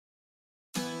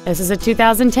This is a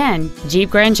 2010 Jeep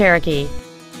Grand Cherokee.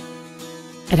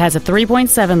 It has a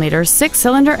 3.7-liter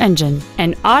six-cylinder engine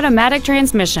and automatic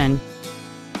transmission.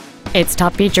 Its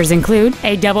top features include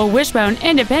a double wishbone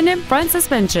independent front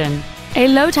suspension, a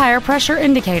low tire pressure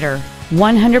indicator,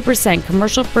 100%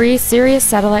 commercial-free Sirius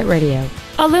satellite radio,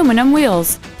 aluminum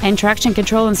wheels, and traction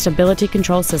control and stability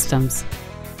control systems.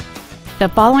 The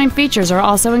following features are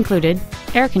also included: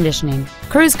 air conditioning,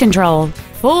 cruise control,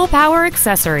 full power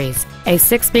accessories, a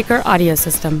 6-speaker audio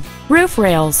system, roof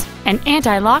rails, an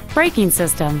anti-lock braking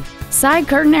system, side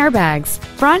curtain airbags,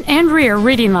 front and rear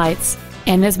reading lights,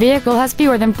 and this vehicle has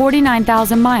fewer than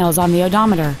 49,000 miles on the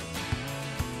odometer.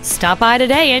 Stop by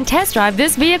today and test drive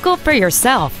this vehicle for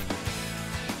yourself.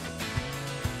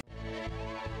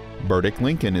 Burdick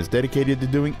Lincoln is dedicated to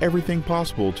doing everything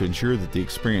possible to ensure that the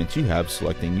experience you have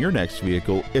selecting your next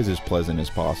vehicle is as pleasant as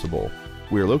possible.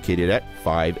 We are located at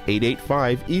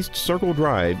 5885 East Circle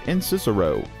Drive in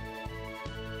Cicero.